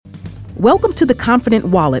Welcome to The Confident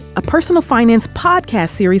Wallet, a personal finance podcast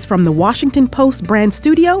series from the Washington Post brand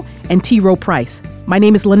studio and T. Rowe Price. My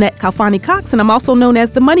name is Lynette Kalfani-Cox, and I'm also known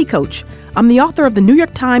as The Money Coach. I'm the author of the New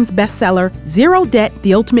York Times bestseller, Zero Debt,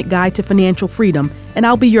 The Ultimate Guide to Financial Freedom, and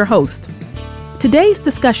I'll be your host. Today's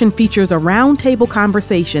discussion features a roundtable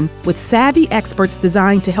conversation with savvy experts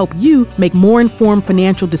designed to help you make more informed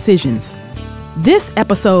financial decisions. This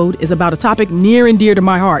episode is about a topic near and dear to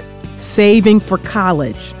my heart, saving for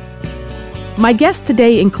college. My guests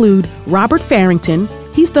today include Robert Farrington.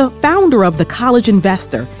 He's the founder of The College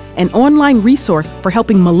Investor, an online resource for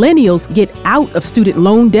helping millennials get out of student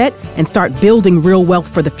loan debt and start building real wealth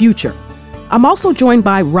for the future. I'm also joined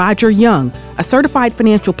by Roger Young, a certified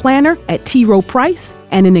financial planner at T. Rowe Price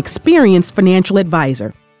and an experienced financial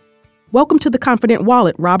advisor. Welcome to The Confident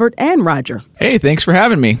Wallet, Robert and Roger. Hey, thanks for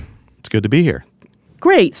having me. It's good to be here.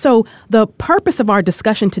 Great. So the purpose of our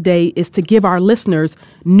discussion today is to give our listeners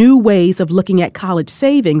new ways of looking at college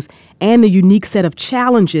savings and the unique set of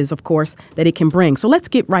challenges, of course, that it can bring. So let's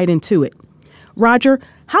get right into it. Roger,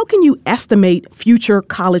 how can you estimate future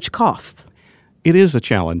college costs? It is a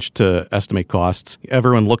challenge to estimate costs.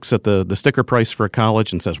 Everyone looks at the sticker price for a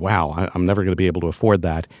college and says, wow, I'm never going to be able to afford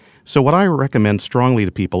that. So what I recommend strongly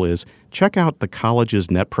to people is check out the college's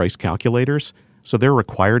net price calculators. So they're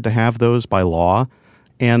required to have those by law.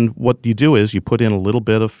 And what you do is you put in a little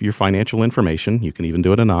bit of your financial information. You can even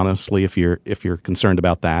do it anonymously if you're concerned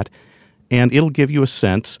about that. And it'll give you a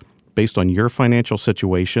sense, based on your financial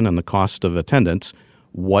situation and the cost of attendance,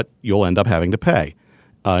 what you'll end up having to pay.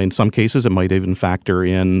 In some cases, it might even factor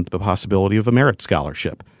in the possibility of a merit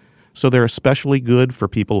scholarship. So they're especially good for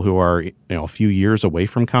people who are a few years away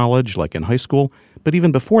from college, like in high school. But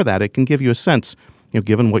even before that, it can give you a sense,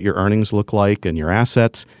 given what your earnings look like and your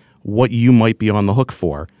assets, what you might be on the hook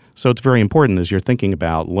for. So it's very important as you're thinking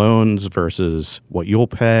about loans versus what you'll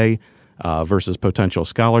pay versus potential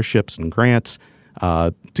scholarships and grants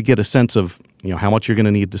to get a sense of how much you're going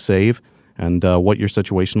to need to save and what your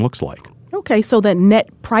situation looks like. Okay, so that net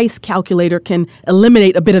price calculator can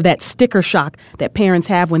eliminate a bit of that sticker shock that parents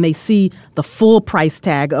have when they see the full price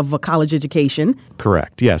tag of a college education.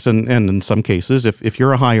 Correct, yes. And in some cases, if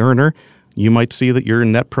you're a high earner, you might see that your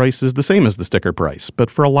net price is the same as the sticker price. But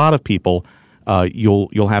for a lot of people,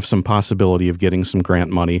 you'll have some possibility of getting some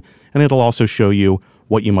grant money, and it'll also show you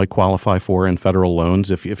what you might qualify for in federal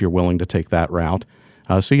loans if you're willing to take that route.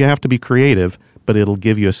 So you have to be creative, but it'll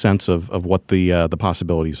give you a sense of what the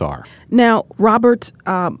possibilities are. Now, Robert,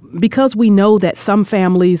 because we know that some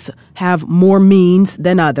families have more means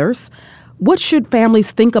than others, what should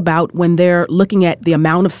families think about when they're looking at the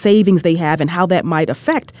amount of savings they have and how that might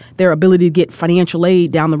affect their ability to get financial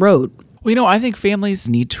aid down the road? Well, I think families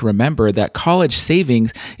need to remember that college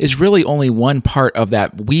savings is really only one part of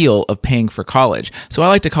that wheel of paying for college. So I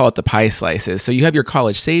like to call it the pie slices. So you have your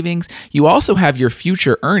college savings. You also have your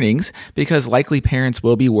future earnings because likely parents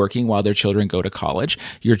will be working while their children go to college.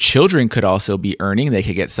 Your children could also be earning. They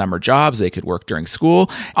could get summer jobs. They could work during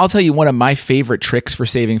school. I'll tell you, one of my favorite tricks for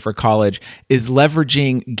saving for college is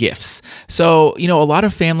leveraging gifts. So, a lot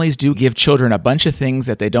of families do give children a bunch of things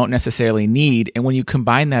that they don't necessarily need. And when you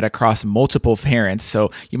combine that across multiple parents,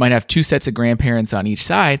 so you might have two sets of grandparents on each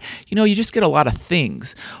side, you just get a lot of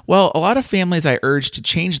things. Well, a lot of families I urge to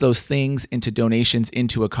change those things into donations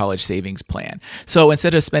into a college savings plan. So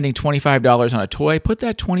instead of spending $25 on a toy, put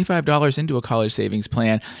that $25 into a college savings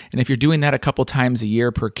plan. And if you're doing that a couple times a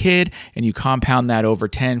year per kid and you compound that over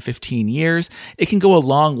 10, 15 years, it can go a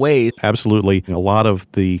long way. Absolutely. A lot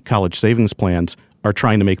of the college savings plans are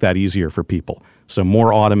trying to make that easier for people. So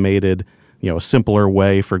more automated, a simpler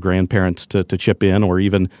way for grandparents to chip in or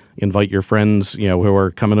even invite your friends, who are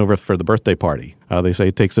coming over for the birthday party. They say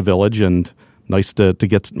it takes a village, and nice to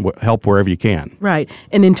get help wherever you can. Right.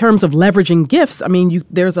 And in terms of leveraging gifts,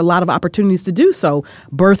 there's a lot of opportunities to do so.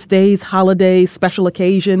 Birthdays, holidays, special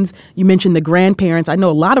occasions. You mentioned the grandparents. I know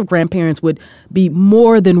a lot of grandparents would be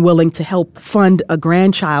more than willing to help fund a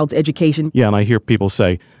grandchild's education. Yeah, and I hear people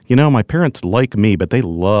say, my parents like me, but they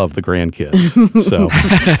love the grandkids. So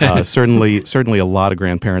certainly a lot of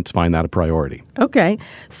grandparents find that a priority. Okay.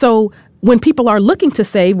 So when people are looking to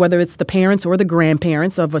save, whether it's the parents or the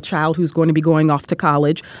grandparents of a child who's going to be going off to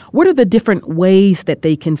college, what are the different ways that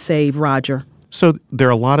they can save, Roger? So there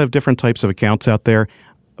are a lot of different types of accounts out there.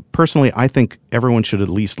 Personally, I think everyone should at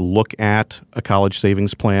least look at a college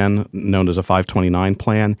savings plan known as a 529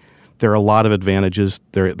 plan. There are a lot of advantages.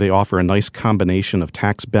 They offer a nice combination of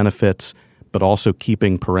tax benefits, but also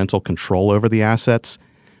keeping parental control over the assets.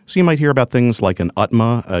 So you might hear about things like an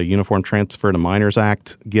UTMA, a Uniform Transfer to Minors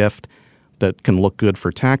Act gift, that can look good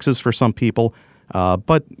for taxes for some people.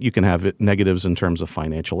 but you can have negatives in terms of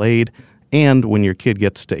financial aid. And when your kid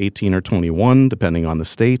gets to 18 or 21, depending on the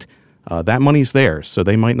state, that money's there. So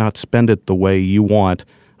they might not spend it the way you want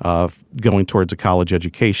going towards a college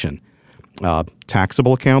education.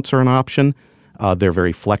 Taxable accounts are an option. They're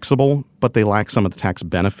very flexible, but they lack some of the tax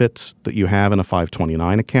benefits that you have in a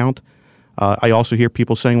 529 account. I also hear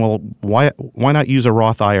people saying, well, why not use a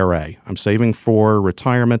Roth IRA? I'm saving for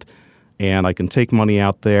retirement, and I can take money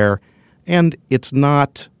out there. And it's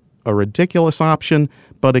not a ridiculous option,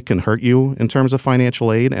 but it can hurt you in terms of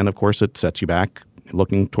financial aid. And, of course, it sets you back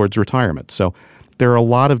looking towards retirement. So there are a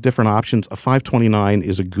lot of different options. A 529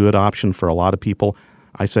 is a good option for a lot of people.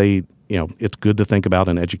 I say, it's good to think about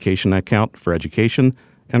an education account for education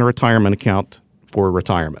and a retirement account for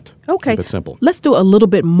retirement. Okay. Keep it simple. Let's do a little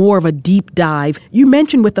bit more of a deep dive. You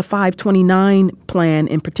mentioned with the 529 plan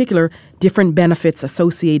in particular, different benefits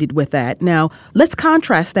associated with that. Now, let's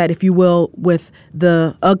contrast that, if you will, with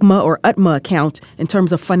the UGMA or UTMA account in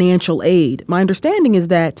terms of financial aid. My understanding is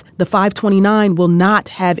that the 529 will not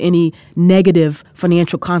have any negative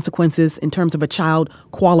financial consequences in terms of a child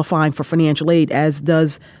qualifying for financial aid, as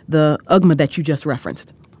does the UGMA that you just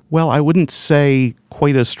referenced. Well, I wouldn't say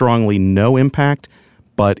quite as strongly no impact,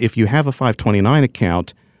 but if you have a 529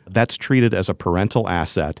 account, that's treated as a parental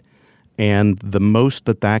asset, and the most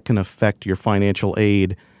that can affect your financial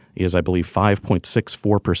aid is, I believe,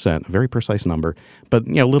 5.64%, a very precise number, but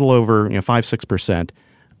a little over 5-6%,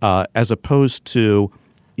 as opposed to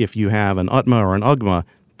if you have an UTMA or an UGMA,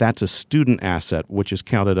 that's a student asset, which is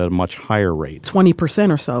counted at a much higher rate.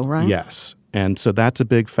 20% or so, right? Yes, and so that's a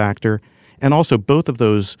big factor. And also, both of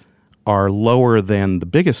those are lower than the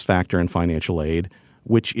biggest factor in financial aid,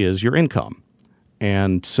 which is your income.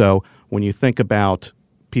 And so when you think about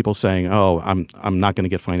people saying, oh, I'm not going to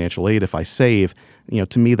get financial aid if I save,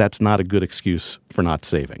 to me, that's not a good excuse for not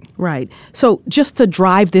saving. Right. So just to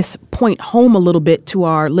drive this point home a little bit to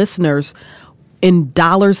our listeners, in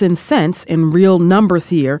dollars and cents, in real numbers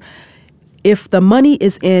here, if the money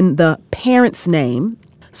is in the parent's name,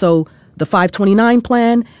 so the 529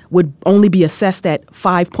 plan would only be assessed at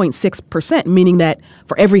 5.6%, meaning that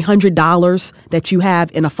for every $100 that you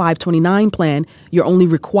have in a 529 plan, you're only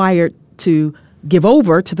required to give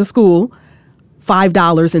over to the school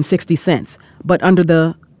 $5.60. But under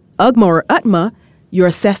the UGMA or UTMA, you're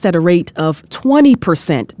assessed at a rate of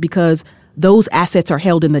 20% because those assets are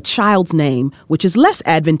held in the child's name, which is less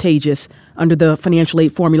advantageous under the financial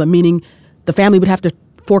aid formula, meaning the family would have to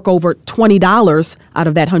fork over $20 out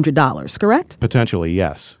of that $100, correct? Potentially,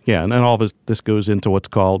 yes. Yeah, and then all this goes into what's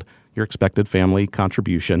called your expected family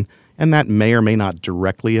contribution, and that may or may not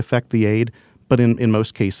directly affect the aid, but in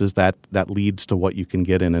most cases that leads to what you can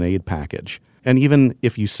get in an aid package. And even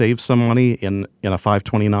if you save some money in a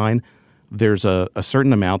 529, there's a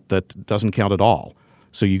certain amount that doesn't count at all.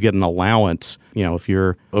 So you get an allowance, if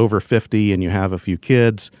you're over 50 and you have a few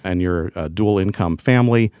kids and you're a dual income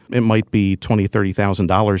family, it might be $20,000,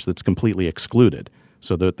 $30,000 that's completely excluded.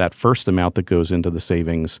 So that first amount that goes into the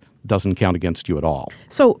savings doesn't count against you at all.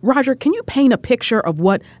 So, Roger, can you paint a picture of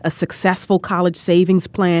what a successful college savings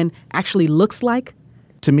plan actually looks like?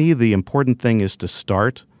 To me, the important thing is to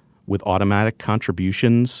start with automatic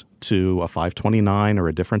contributions to a 529 or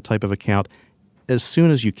a different type of account as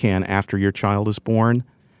soon as you can after your child is born.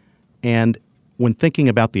 And when thinking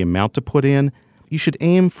about the amount to put in, you should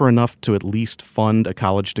aim for enough to at least fund a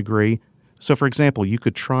college degree. So, for example, you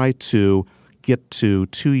could try to get to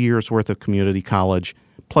 2 years worth of community college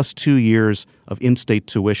plus 2 years of in-state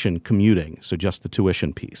tuition commuting, so just the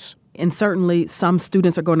tuition piece. And certainly some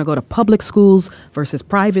students are going to go to public schools versus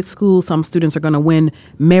private schools. Some students are going to win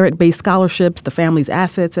merit-based scholarships. The family's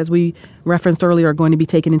assets, as we referenced earlier, are going to be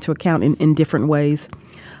taken into account in different ways.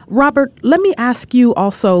 Robert, let me ask you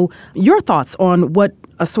also your thoughts on what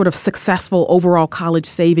a sort of successful overall college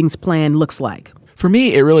savings plan looks like. For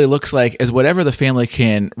me, it really looks like as whatever the family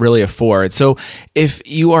can really afford. So if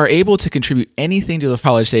you are able to contribute anything to the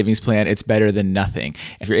college savings plan, it's better than nothing.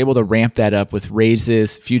 If you're able to ramp that up with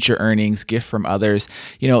raises, future earnings, gift from others,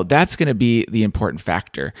 that's going to be the important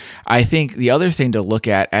factor. I think the other thing to look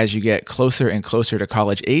at as you get closer and closer to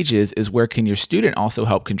college ages is where can your student also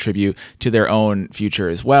help contribute to their own future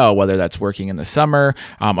as well, whether that's working in the summer,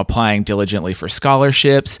 applying diligently for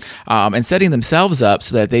scholarships, and setting themselves up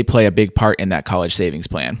so that they play a big part in that college savings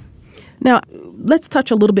plan. Now, let's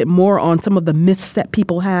touch a little bit more on some of the myths that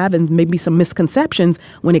people have and maybe some misconceptions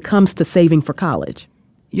when it comes to saving for college.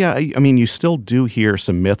 Yeah, I mean, you still do hear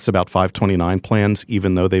some myths about 529 plans,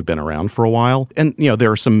 even though they've been around for a while. And,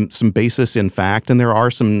 there are some basis in fact, and there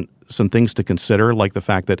are some things to consider, like the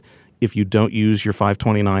fact that if you don't use your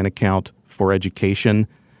 529 account for education,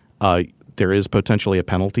 there is potentially a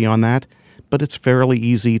penalty on that, but it's fairly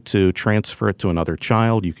easy to transfer it to another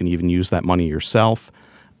child. You can even use that money yourself.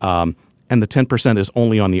 And the 10% is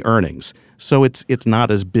only on the earnings. So it's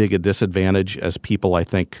not as big a disadvantage as people, I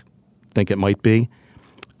think it might be.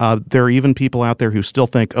 There are even people out there who still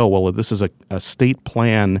think, oh, well, if this is a state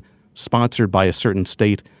plan sponsored by a certain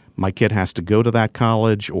state, my kid has to go to that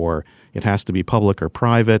college, or it has to be public or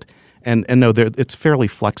private. And no, it's fairly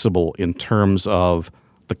flexible in terms of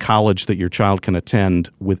the college that your child can attend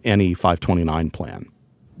with any 529 plan.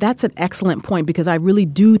 That's an excellent point, because I really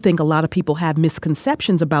do think a lot of people have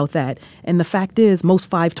misconceptions about that. And the fact is, most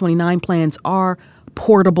 529 plans are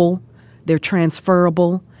portable, they're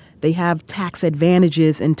transferable, they have tax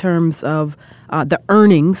advantages in terms of the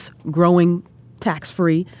earnings growing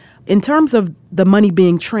tax-free. In terms of the money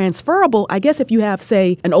being transferable, I guess if you have,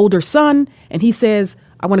 say, an older son and he says,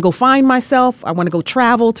 I want to go find myself, I want to go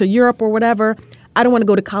travel to Europe or whatever, I don't want to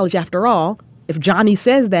go to college after all. If Johnny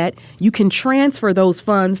says that, you can transfer those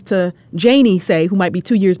funds to Janie, say, who might be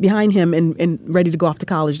 2 years behind him and ready to go off to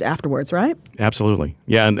college afterwards, right? Absolutely.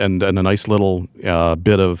 Yeah, and a nice little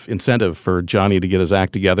bit of incentive for Johnny to get his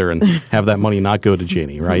act together and have that money not go to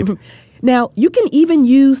Janie, right? Now, you can even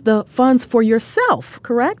use the funds for yourself,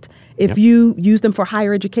 correct? If you use them for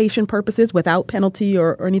higher education purposes without penalty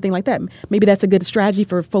or anything like that. Maybe that's a good strategy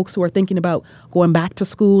for folks who are thinking about going back to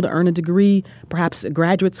school to earn a degree, perhaps a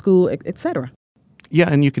graduate school, et cetera. Yeah,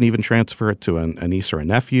 and you can even transfer it to a niece or a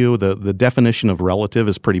nephew. The definition of relative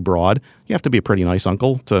is pretty broad. You have to be a pretty nice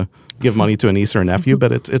uncle to give money to a niece or a nephew,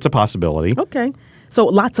 but it's a possibility. Okay. So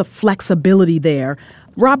lots of flexibility there.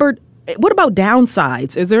 Robert, what about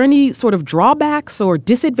downsides? Is there any sort of drawbacks or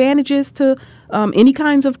disadvantages to any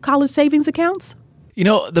kinds of college savings accounts? You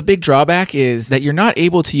know, the big drawback is that you're not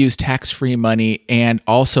able to use tax-free money and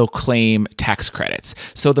also claim tax credits.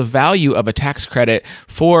 So the value of a tax credit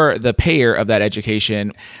for the payer of that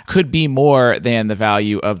education could be more than the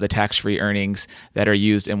value of the tax-free earnings that are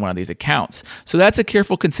used in one of these accounts. So that's a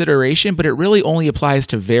careful consideration, but it really only applies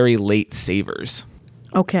to very late savers.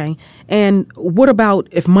 Okay. And what about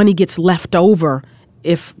if money gets left over?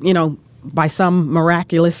 If, by some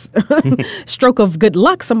miraculous stroke of good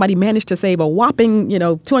luck, somebody managed to save a whopping,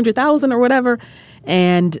 $200,000 or whatever,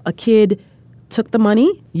 and a kid took the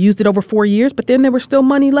money, used it over 4 years, but then there was still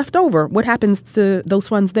money left over. What happens to those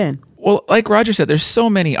funds then? Well, like Roger said, there's so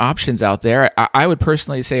many options out there. I would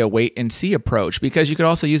personally say a wait and see approach, because you could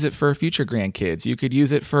also use it for future grandkids. You could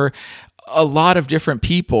use it for a lot of different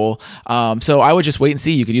people. So I would just wait and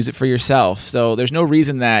see. You could use it for yourself. So there's no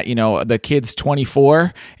reason that, the kid's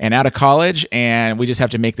 24 and out of college and we just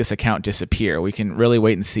have to make this account disappear. We can really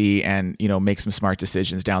wait and see and, make some smart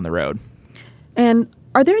decisions down the road. And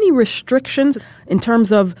are there any restrictions in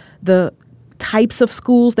terms of the types of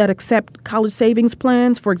schools that accept college savings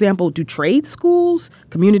plans? For example, do trade schools,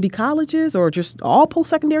 community colleges, or just all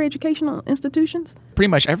post-secondary educational institutions? Pretty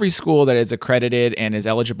much every school that is accredited and is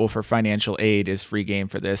eligible for financial aid is free game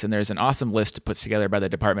for this. And there's an awesome list put together by the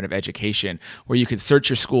Department of Education where you could search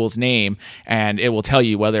your school's name and it will tell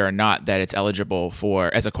you whether or not that it's eligible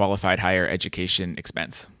for as a qualified higher education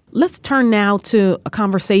expense. Let's turn now to a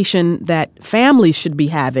conversation that families should be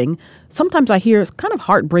having. Sometimes I hear kind of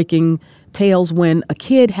heartbreaking tales when a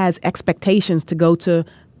kid has expectations to go to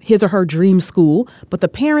his or her dream school, but the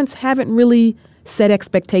parents haven't really set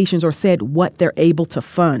expectations or said what they're able to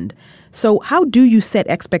fund. So how do you set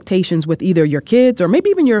expectations with either your kids or maybe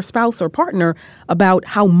even your spouse or partner about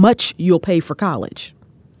how much you'll pay for college?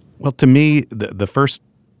 Well, to me, the first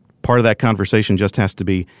part of that conversation just has to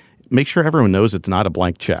be make sure everyone knows it's not a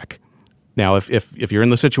blank check. Now, if you're in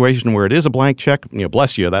the situation where it is a blank check,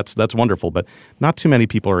 bless you, that's wonderful. But not too many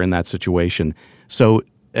people are in that situation. So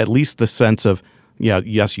at least the sense of,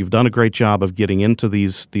 yes, you've done a great job of getting into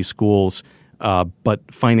these schools, but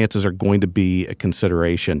finances are going to be a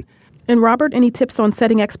consideration. And Robert, any tips on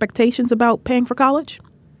setting expectations about paying for college?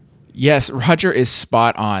 Yes, Roger is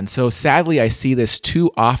spot on. So sadly, I see this too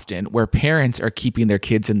often where parents are keeping their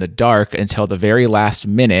kids in the dark until the very last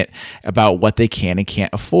minute about what they can and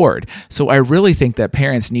can't afford. So I really think that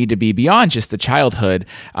parents need to be beyond just the childhood,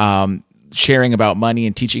 sharing about money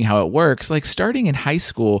and teaching how it works. Like starting in high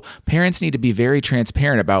school, parents need to be very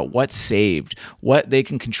transparent about what's saved, what they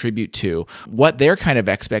can contribute to, what their kind of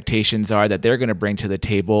expectations are that they're going to bring to the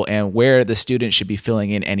table, and where the student should be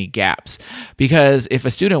filling in any gaps. Because if a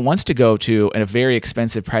student wants to go to a very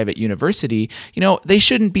expensive private university, they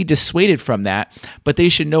shouldn't be dissuaded from that, but they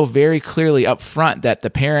should know very clearly up front that the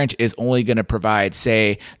parent is only going to provide,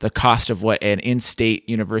 say, the cost of what an in-state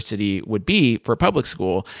university would be for public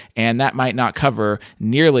school, and that might not cover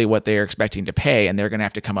nearly what they're expecting to pay, and they're going to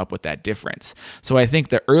have to come up with that difference. So I think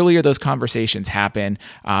the earlier those conversations happen,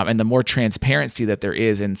 and the more transparency that there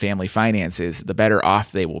is in family finances, the better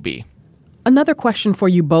off they will be. Another question for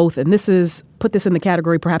you both, and put this in the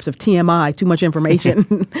category perhaps of TMI, too much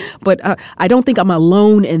information, but I don't think I'm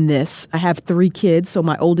alone in this. I have 3 kids, so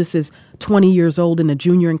my oldest is 20 years old and a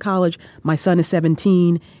junior in college. My son is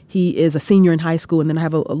 17. He is a senior in high school, and then I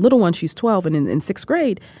have a little one. She's 12 and in 6th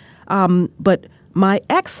grade. But my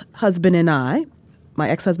ex-husband and I, my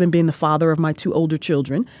ex-husband being the father of my 2 older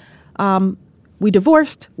children, we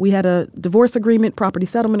divorced. We had a divorce agreement, property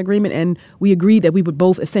settlement agreement, and we agreed that we would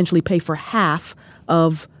both essentially pay for half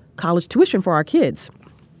of college tuition for our kids.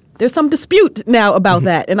 There's some dispute now about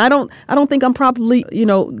that, and I don't think I'm probably,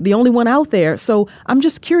 the only one out there. So I'm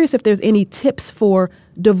just curious if there's any tips for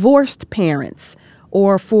divorced parents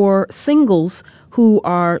or for singles who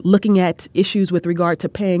are looking at issues with regard to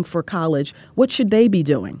paying for college. What should they be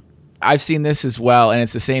doing? I've seen this as well, and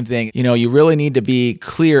it's the same thing. You really need to be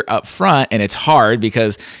clear up front, and it's hard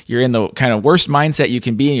because you're in the kind of worst mindset you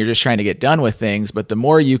can be, and you're just trying to get done with things. But the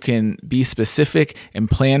more you can be specific and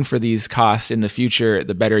plan for these costs in the future,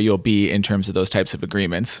 the better you'll be in terms of those types of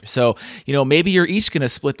agreements. So, maybe you're each going to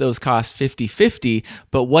split those costs 50-50,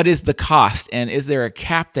 but what is the cost? And is there a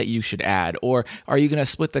cap that you should add? Or are you going to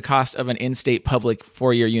split the cost of an in-state public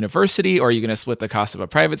 4-year university? Or are you going to split the cost of a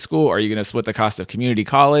private school? Or are you going to split the cost of community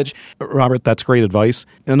college? Robert, that's great advice.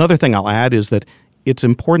 Another thing I'll add is that it's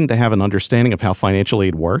important to have an understanding of how financial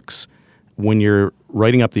aid works. When you're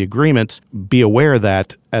writing up the agreements, be aware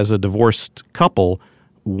that as a divorced couple,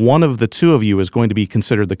 one of the 2 of you is going to be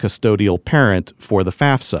considered the custodial parent for the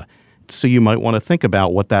FAFSA. So you might want to think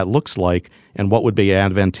about what that looks like and what would be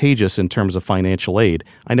advantageous in terms of financial aid.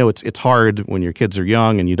 I know it's hard when your kids are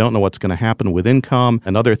young and you don't know what's going to happen with income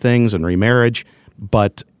and other things and remarriage,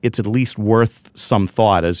 but it's at least worth some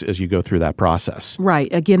thought as you go through that process.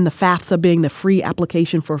 Right. Again, the FAFSA being the free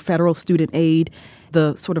application for federal student aid,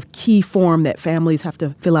 the sort of key form that families have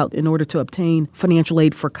to fill out in order to obtain financial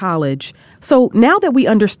aid for college. So now that we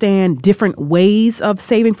understand different ways of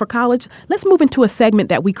saving for college, let's move into a segment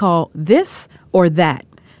that we call This or That.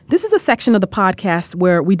 This is a section of the podcast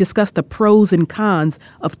where we discuss the pros and cons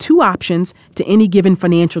of 2 options to any given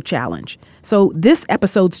financial challenge. So this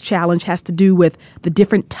episode's challenge has to do with the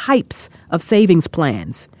different types of savings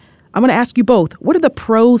plans. I'm going to ask you both, what are the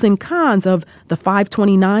pros and cons of the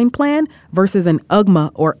 529 plan versus an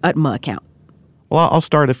UGMA or UTMA account? Well, I'll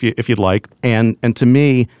start if you'd like. And to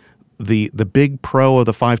me, the big pro of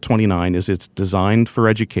the 529 is it's designed for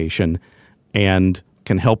education and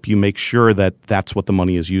can help you make sure that that's what the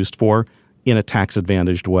money is used for in a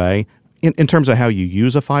tax-advantaged way. In terms of how you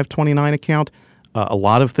use a 529 account, a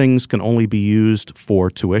lot of things can only be used for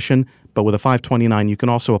tuition, but with a 529, you can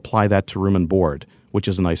also apply that to room and board, which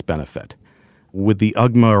is a nice benefit. With the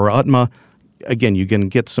UGMA or UTMA, again, you can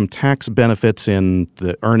get some tax benefits in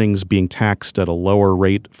the earnings being taxed at a lower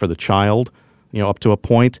rate for the child, up to a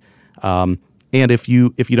point. And if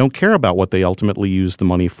you don't care about what they ultimately use the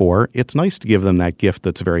money for, it's nice to give them that gift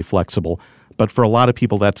that's very flexible. But for a lot of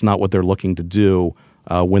people, that's not what they're looking to do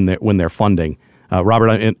when they're funding. Robert,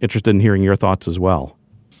 I'm interested in hearing your thoughts as well.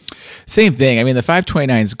 Same thing. I mean, the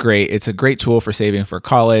 529 is great. It's a great tool for saving for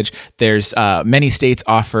college. There's many states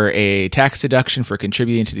offer a tax deduction for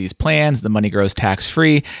contributing to these plans. The money grows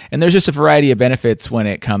tax-free, and there's just a variety of benefits when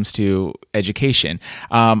it comes to education.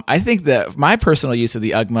 I think that my personal use of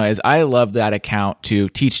the UGMA is I love that account to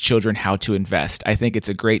teach children how to invest. I think it's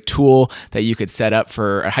a great tool that you could set up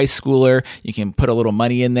for a high schooler. You can put a little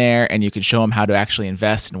money in there, and you can show them how to actually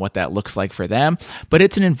invest and what that looks like for them. But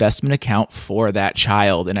it's an investment account for that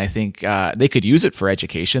child, and I think they could use it for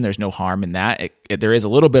education. There's no harm in that. There is a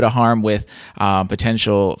little bit of harm with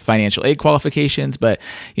potential financial aid qualifications, but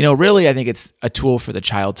really, I think it's a tool for the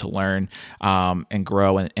child to learn and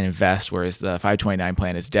grow and invest. Whereas the 529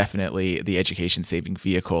 plan is definitely the education saving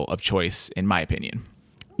vehicle of choice, in my opinion.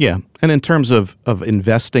 Yeah, and in terms of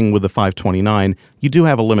investing with the 529, you do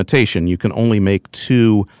have a limitation. You can only make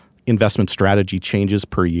 2 investment strategy changes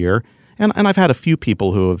per year. And I've had a few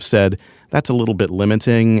people who have said, that's a little bit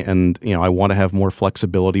limiting, and I want to have more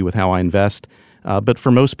flexibility with how I invest. But for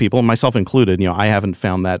most people, myself included, I haven't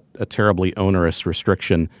found that a terribly onerous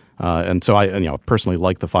restriction. And so I personally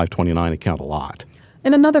like the 529 account a lot.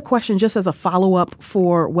 And another question, just as a follow-up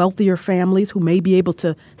for wealthier families who may be able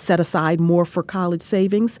to set aside more for college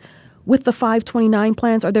savings, with the 529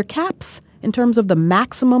 plans, are there caps in terms of the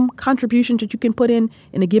maximum contributions that you can put in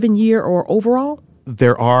a given year or overall?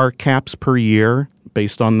 There are caps per year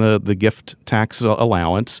based on the gift tax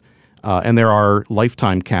allowance, and there are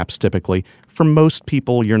lifetime caps typically. For most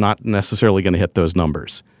people, you're not necessarily going to hit those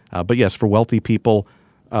numbers. But yes, for wealthy people,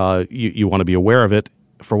 you want to be aware of it.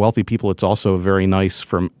 For wealthy people, it's also very nice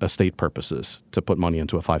from estate purposes to put money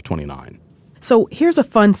into a 529. So here's a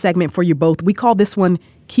fun segment for you both. We call this one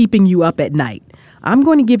Keeping You Up at Night. I'm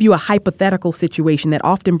going to give you a hypothetical situation that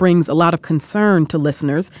often brings a lot of concern to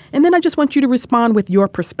listeners, and then I just want you to respond with your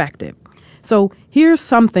perspective. So here's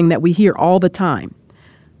something that we hear all the time.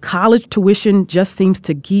 College tuition just seems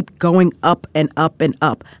to keep going up and up and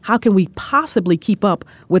up. How can we possibly keep up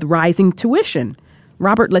with rising tuition?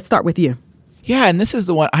 Robert, let's start with you. Yeah, and this is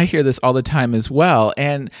the one, I hear this all the time as well.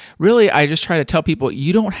 And really, I just try to tell people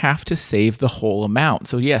you don't have to save the whole amount.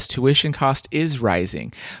 So yes, tuition cost is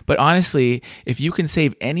rising. But honestly, if you can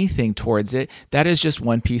save anything towards it, that is just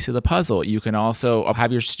one piece of the puzzle. You can also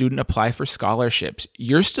have your student apply for scholarships.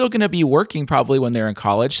 You're still going to be working probably when they're in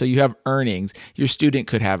college, so you have earnings. Your student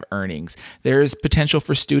could have earnings. There's potential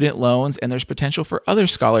for student loans, and there's potential for other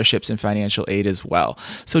scholarships and financial aid as well.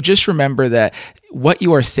 So just remember that what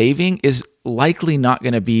you are saving is likely not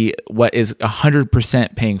going to be what is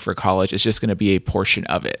 100% paying for college. It's just going to be a portion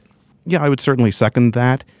of it. Yeah, I would certainly second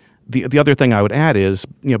that. The other thing I would add is,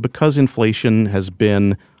 because inflation has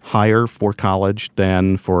been higher for college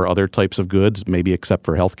than for other types of goods, maybe except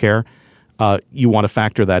for healthcare, you want to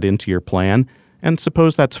factor that into your plan. And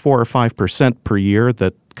suppose that's 4 or 5% per year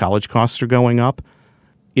that college costs are going up.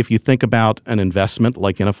 If you think about an investment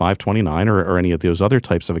like in a 529 or any of those other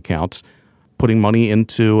types of accounts, putting money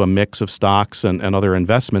into a mix of stocks and other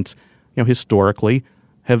investments, historically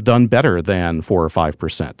have done better than 4 or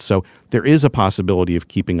 5%. So there is a possibility of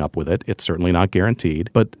keeping up with it. It's certainly not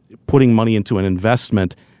guaranteed, but putting money into an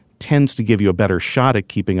investment tends to give you a better shot at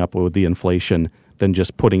keeping up with the inflation than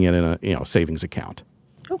just putting it in a savings account.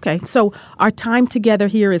 Okay, so our time together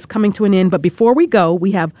here is coming to an end, but before we go,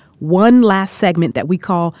 we have one last segment that we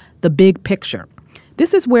call The Big Picture.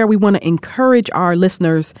 This is where we want to encourage our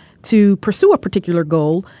listeners to pursue a particular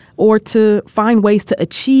goal or to find ways to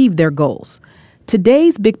achieve their goals.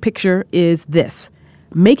 Today's big picture is this: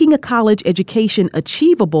 making a college education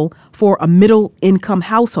achievable for a middle-income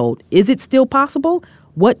household. Is it still possible?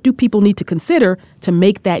 What do people need to consider to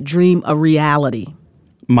make that dream a reality?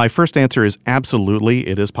 My first answer is absolutely,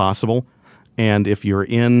 it is possible. And if you're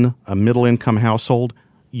in a middle-income household,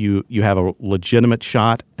 you have a legitimate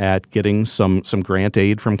shot at getting some grant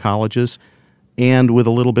aid from colleges. And with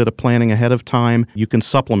a little bit of planning ahead of time, you can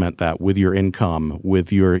supplement that with your income, with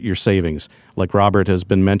your savings. Like Robert has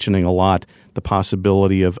been mentioning a lot, the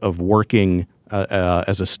possibility of working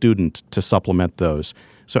as a student to supplement those.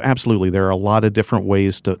 So absolutely, there are a lot of different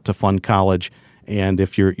ways to fund college. And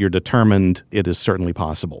if you're determined, it is certainly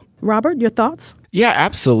possible. Robert, your thoughts? Yeah,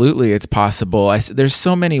 absolutely. It's possible. There's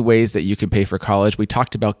so many ways that you can pay for college. We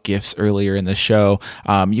talked about gifts earlier in the show.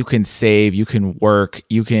 You can save, you can work,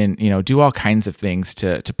 you can, do all kinds of things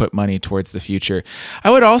to put money towards the future.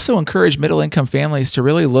 I would also encourage middle-income families to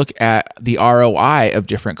really look at the ROI of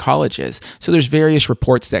different colleges. So there's various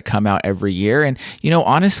reports that come out every year. And,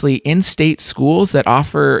 honestly, in-state schools that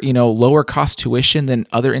offer, lower cost tuition than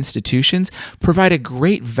other institutions provide a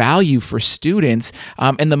great value for students.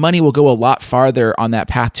 And the money will go a lot farther on that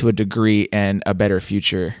path to a degree and a better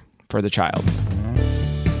future for the child.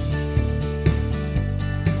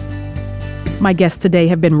 My guests today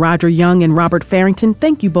have been Roger Young and Robert Farrington.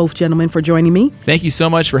 Thank you both, gentlemen, for joining me. Thank you so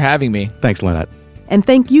much for having me. Thanks, Lynette. And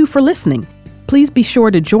thank you for listening. Please be sure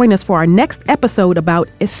to join us for our next episode about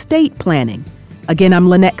estate planning. Again, I'm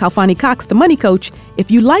Lynette Calfani-Cox, the Money Coach. If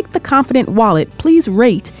you like The Confident Wallet, please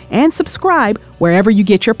rate and subscribe wherever you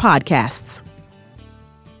get your podcasts.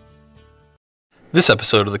 This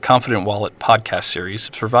episode of the Confident Wallet podcast series is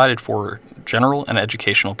provided for general and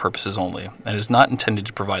educational purposes only and is not intended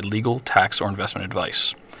to provide legal, tax, or investment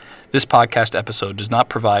advice. This podcast episode does not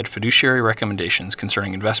provide fiduciary recommendations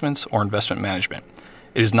concerning investments or investment management.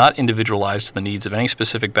 It is not individualized to the needs of any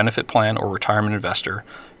specific benefit plan or retirement investor,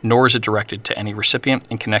 nor is it directed to any recipient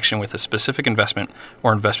in connection with a specific investment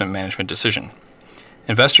or investment management decision.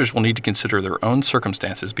 Investors will need to consider their own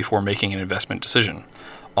circumstances before making an investment decision.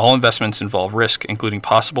 All investments involve risk, including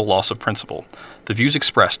possible loss of principal. The views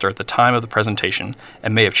expressed are at the time of the presentation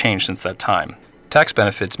and may have changed since that time. Tax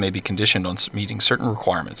benefits may be conditioned on meeting certain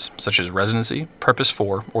requirements, such as residency, purpose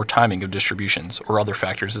for, or timing of distributions, or other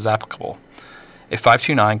factors as applicable. A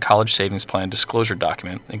 529 college savings plan disclosure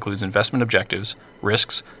document includes investment objectives,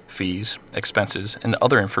 risks, fees, expenses, and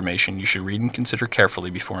other information you should read and consider carefully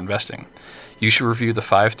before investing. You should review the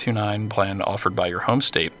 529 plan offered by your home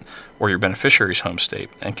state or your beneficiary's home state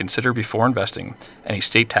and consider before investing any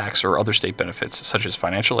state tax or other state benefits such as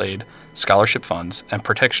financial aid, scholarship funds, and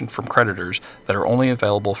protection from creditors that are only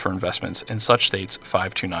available for investments in such state's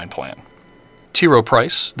 529 plan. T. Rowe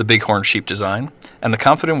Price, the Bighorn Sheep design, and the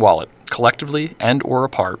Confident Wallet, collectively and or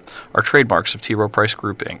apart, are trademarks of T. Rowe Price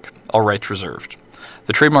Group, Inc., all rights reserved.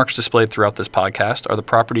 The trademarks displayed throughout this podcast are the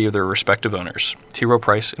property of their respective owners, T. Rowe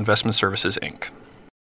Price Investment Services, Inc.